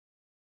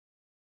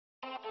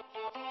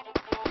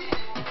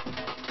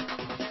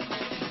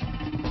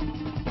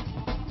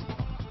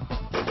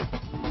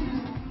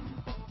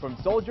From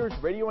soldiers,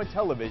 radio, and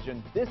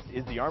television, this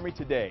is the Army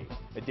Today,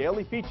 a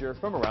daily feature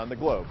from around the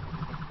globe.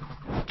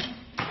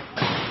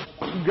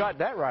 You got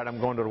that right, I'm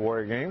going to the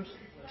Warrior Games.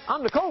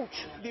 I'm the coach.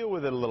 Deal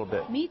with it a little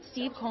bit. Meet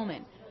Steve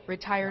Coleman,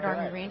 retired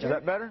Army Ranger Is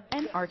that better?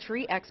 and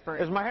archery expert.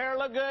 Does my hair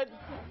look good?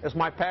 It's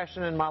my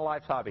passion and my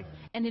life's hobby.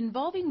 And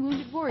involving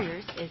wounded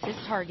warriors is his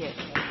target.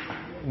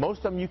 Most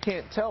of them you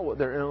can't tell what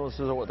their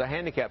illnesses or what their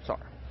handicaps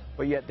are.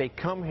 But yet they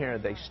come here,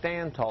 they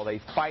stand tall, they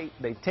fight,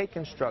 they take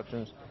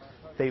instructions,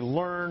 they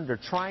learn, they're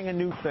trying a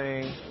new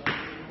thing.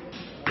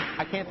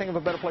 I can't think of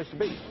a better place to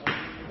be.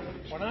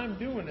 When I'm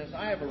doing this,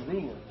 I have a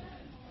ruler.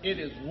 It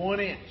is 1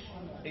 inch,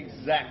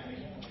 exactly.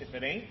 If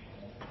it ain't,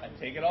 I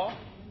take it off,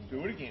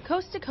 do it again.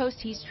 Coast to coast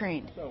he's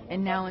trained,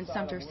 and now in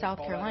Sumter, South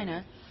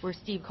Carolina, where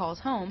Steve calls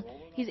home,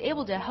 he's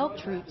able to help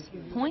troops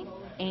point,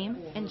 aim,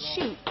 and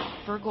shoot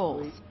for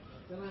goals.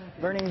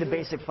 Learning the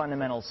basic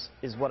fundamentals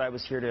is what I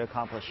was here to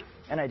accomplish,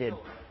 and I did.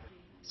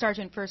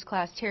 Sergeant First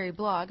Class Terry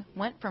Blogg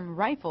went from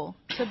rifle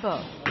to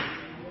bow.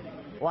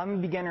 Well, I'm a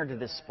beginner to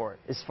this sport,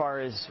 as far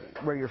as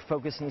where your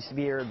focus needs to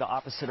be, or the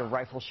opposite of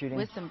rifle shooting.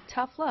 With some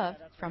tough love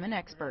from an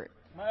expert.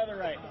 My other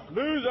right.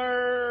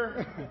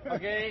 Loser!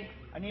 Okay?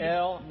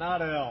 L,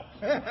 not L.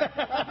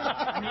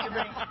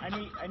 I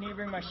need to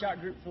bring my shot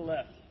group to the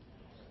left.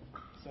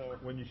 So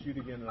when you shoot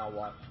again, then I'll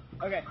watch.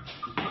 Okay.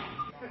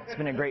 It's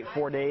been a great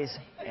 4 days,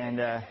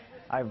 and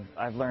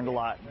I've learned a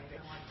lot.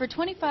 For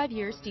 25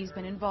 years, Steve's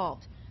been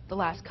involved. The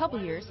last couple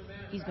years,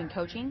 he's been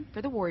coaching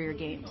for the Warrior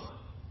Games.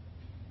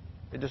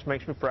 It just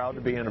makes me proud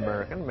to be an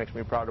American. It makes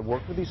me proud to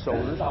work with these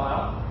soldiers.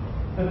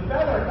 The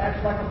feather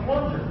acts like a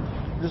plunger.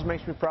 It just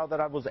makes me proud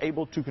that I was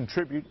able to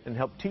contribute and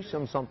help teach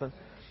them something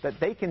that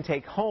they can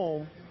take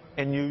home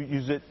and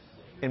use it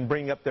and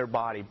bring up their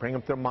body, bring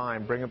up their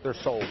mind, bring up their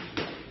soul.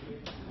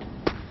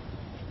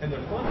 And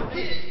they're fun.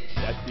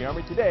 That's the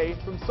Army Today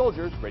from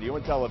Soldiers, Radio,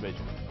 and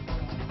Television.